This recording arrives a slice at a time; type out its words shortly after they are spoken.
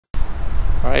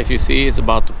Alright, if you see, it's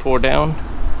about to pour down.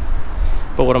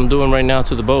 But what I'm doing right now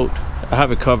to the boat, I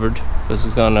have it covered because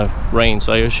it's gonna rain,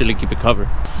 so I usually keep it covered.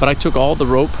 But I took all the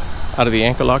rope out of the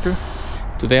anchor locker.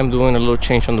 Today I'm doing a little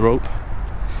change on the rope.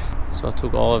 So I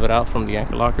took all of it out from the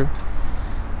anchor locker.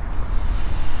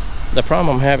 The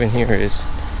problem I'm having here is,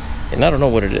 and I don't know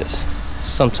what it is,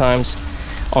 sometimes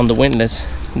on the windlass,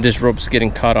 this rope's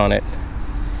getting caught on it.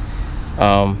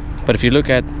 But if you look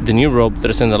at the new rope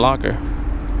that is in the locker,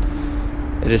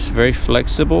 it is very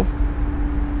flexible,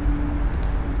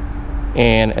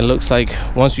 and it looks like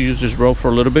once you use this rope for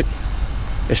a little bit,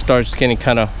 it starts getting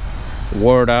kind of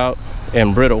worn out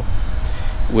and brittle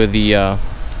with the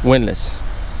windlass.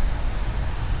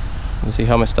 You see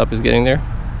how messed up it's getting there?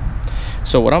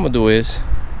 So what I'm gonna do is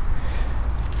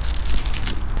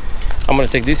I'm gonna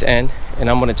take this end and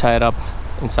I'm gonna tie it up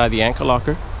inside the anchor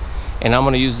locker, and I'm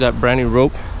gonna use that brand new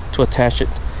rope to attach it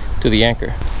to the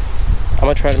anchor. I'm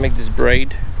gonna try to make this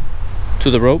braid to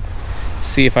the rope,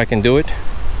 see if I can do it.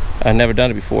 I've never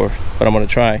done it before, but I'm gonna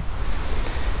try.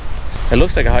 It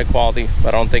looks like a high quality,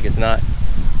 but I don't think it's not.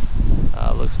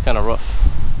 It looks kind of rough.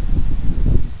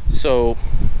 So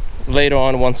later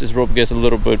on, once this rope gets a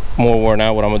little bit more worn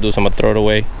out, what I'm gonna do is I'm gonna throw it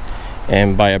away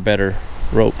and buy a better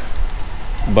rope.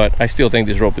 But I still think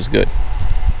this rope is good.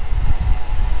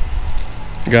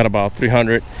 Got about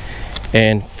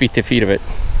 350 feet of it.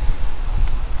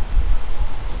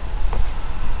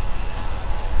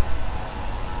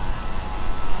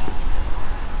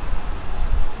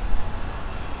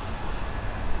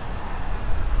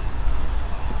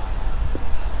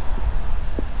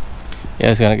 Yeah,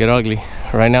 it's gonna get ugly.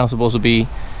 Right now it's supposed to be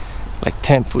like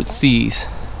 10-foot seas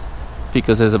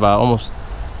because there's about almost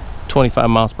 25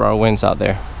 miles per hour winds out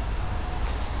there.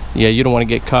 Yeah, you don't want to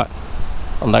get caught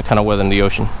on that kind of weather in the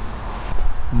ocean.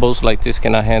 Boats like this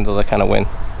cannot handle that kind of wind.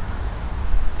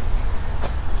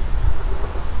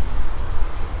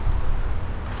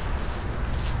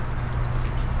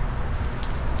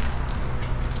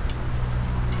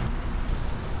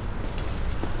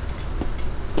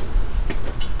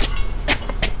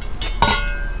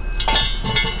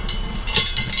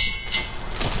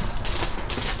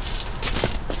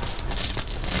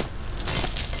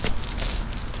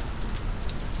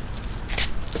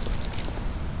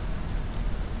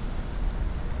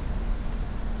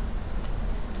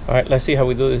 All right, let's see how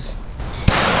we do this.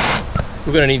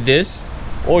 We're gonna need this,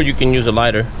 or you can use a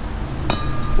lighter,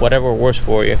 whatever works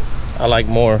for you. I like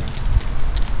more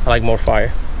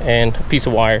fire, and a piece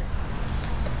of wire.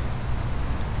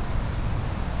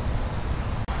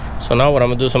 So now what I'm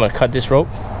gonna do is I'm gonna cut this rope,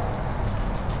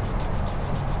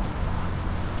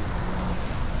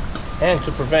 and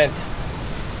to prevent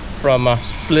from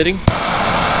splitting,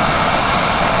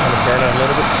 I'm gonna burn it a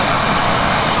little bit.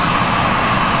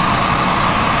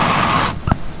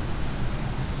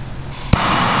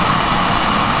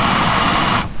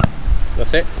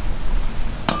 That's it.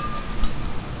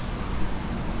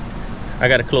 I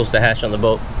gotta close the hatch on the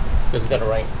boat because it's gonna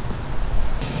rain.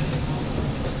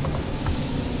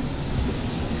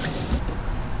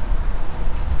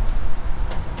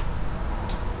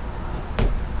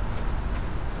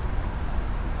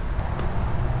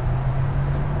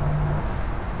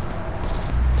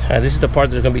 This is the part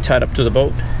that's gonna be tied up to the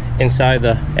boat inside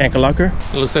the anchor locker.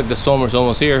 It looks like the storm is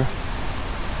almost here,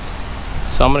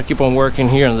 so I'm gonna keep on working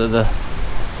here under the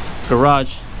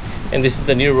garage. And this is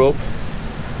the new rope.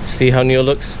 See how new it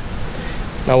looks?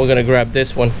 Now we're gonna grab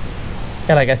this one,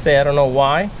 and like I say, I don't know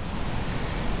why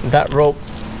that rope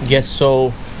gets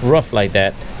so rough like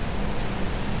that.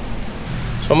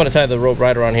 So I'm gonna tie the rope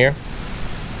right around here,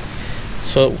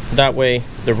 so that way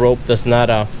the rope does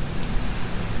not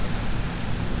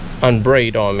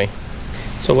unbraid on me.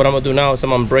 So what I'm gonna do now is I'm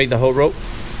gonna braid the whole rope.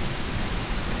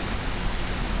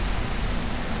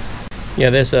 Yeah,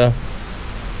 there's a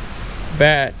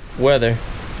bad weather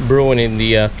brewing in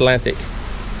the Atlantic.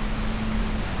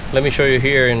 Let me show you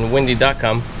here in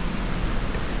windy.com.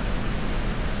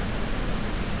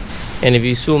 And if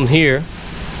you zoom here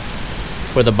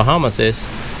where the Bahamas is,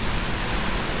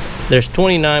 there's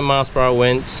 29 miles per hour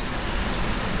winds.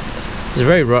 It's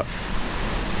very rough.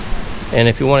 And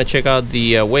if you want to check out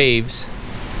the waves,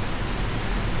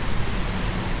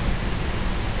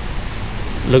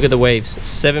 look at the waves,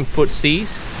 7-foot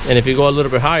seas. And if you go a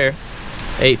little bit higher,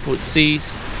 8-foot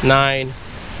seas, 9,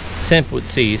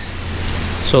 10-foot seas.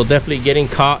 So definitely getting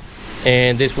caught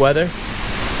in this weather,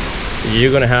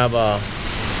 you're gonna have a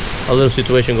little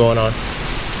situation going on.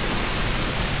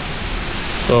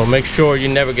 So make sure you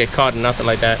never get caught in nothing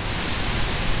like that.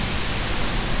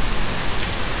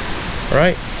 All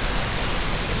right,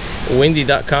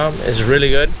 windy.com is really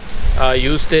good. I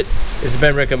used it. It's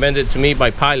been recommended to me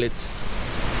by pilots,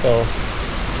 so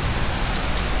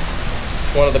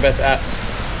one of the best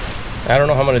apps. I don't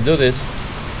know how I'm gonna do this,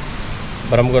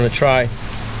 but I'm gonna try.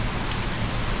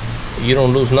 You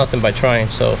don't lose nothing by trying,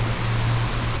 so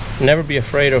never be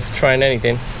afraid of trying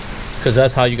anything, because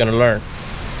that's how you're gonna learn.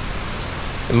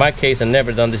 In my case, I've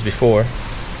never done this before,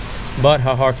 but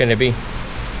how hard can it be?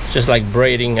 It's just like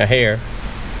braiding a hair.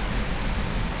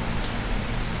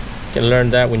 You can learn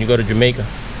that when you go to Jamaica.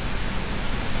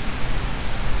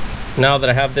 Now that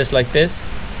I have this like this,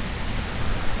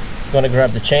 I'm gonna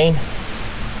grab the chain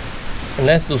and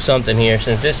let's do something here.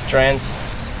 Since this strands,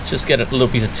 just get a little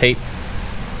piece of tape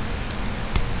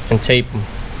and tape them.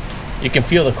 You can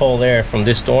feel the cold air from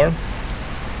this storm,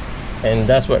 and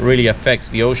that's what really affects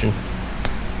the ocean.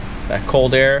 That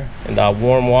cold air and that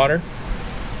warm water,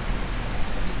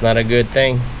 it's not a good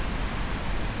thing.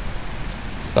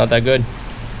 It's not that good.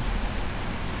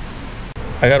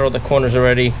 I got all the corners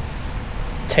already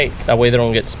taped, that way they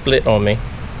don't get split on me.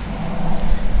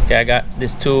 Okay, I got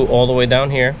this two all the way down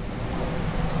here.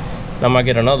 Now I'm gonna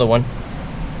get another one,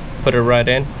 put it right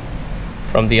in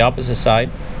from the opposite side.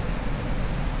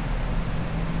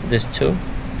 This two.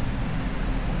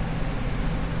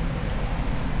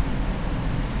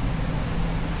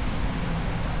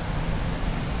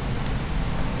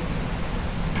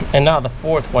 And now the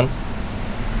fourth one,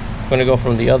 I'm gonna go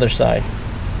from the other side.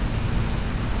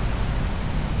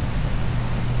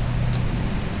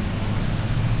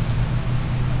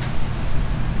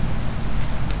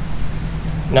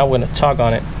 Now we're gonna tug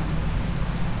on it.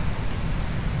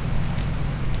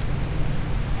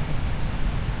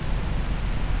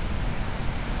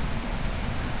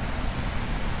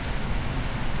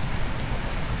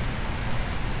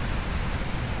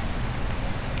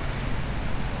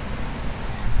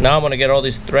 Now I'm gonna get all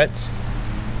these threads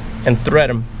and thread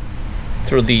them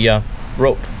through the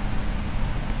rope.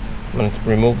 I'm gonna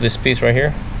remove this piece right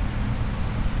here.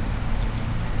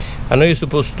 I know you're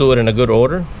supposed to do it in a good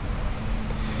order,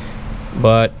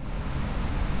 but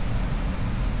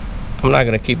I'm not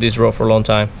gonna keep this rope for a long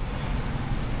time.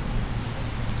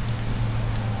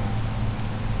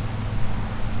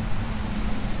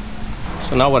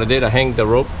 So now what I did, I hang the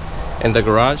rope in the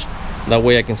garage. That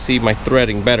way I can see my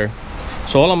threading better.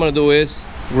 So all I'm gonna do is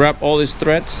grab all these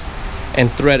threads and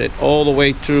thread it all the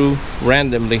way through,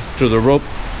 randomly through the rope,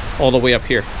 all the way up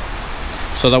here.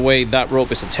 So that way that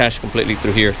rope is attached completely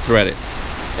through here, thread it,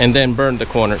 and then burn the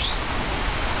corners.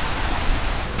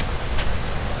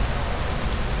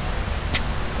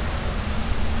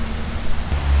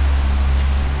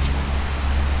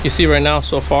 You see right now,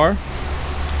 so far,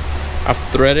 I've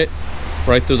threaded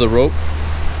right through the rope,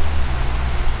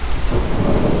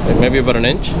 like maybe about an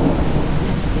inch.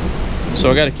 So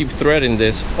I gotta keep threading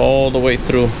this all the way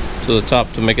through to the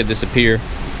top to make it disappear,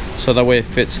 so that way it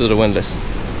fits to the windlass.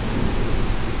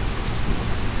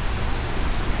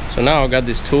 So now I got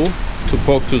this tool to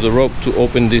poke through the rope to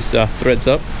open these threads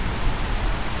up.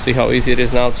 See how easy it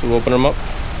is now to open them up?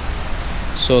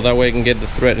 So that way I can get the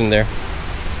thread in there.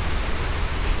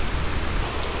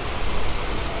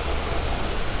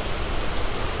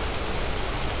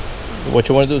 What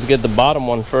you want to do is get the bottom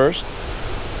one first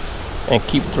and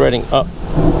keep threading up.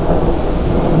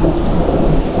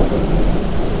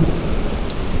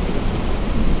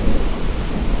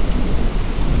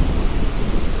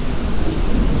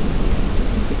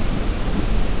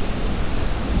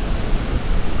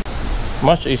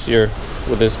 Much easier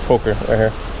with this poker right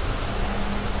here.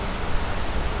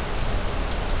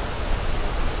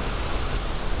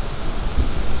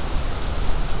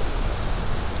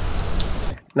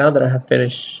 Now that I have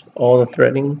finished all the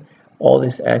threading, all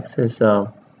these excess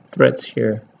threads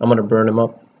here, I'm going to burn them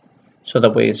up so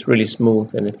that way it's really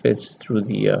smooth and it fits through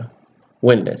the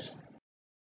windlass.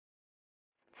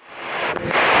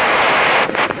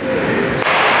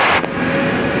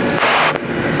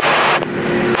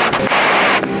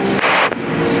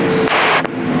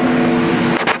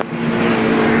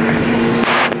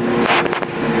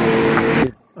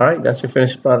 Alright, that's your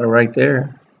finished product right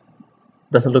there.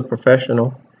 Doesn't look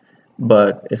professional,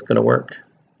 but it's gonna work.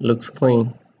 Looks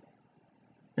clean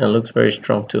and looks very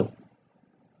strong too.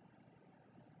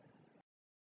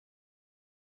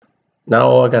 Now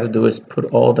all I gotta do is put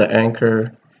all the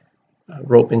anchor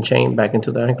rope and chain back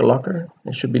into the anchor locker.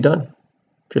 It should be done.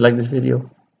 If you like this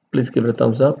video, please give it a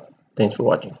thumbs up. Thanks for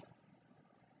watching.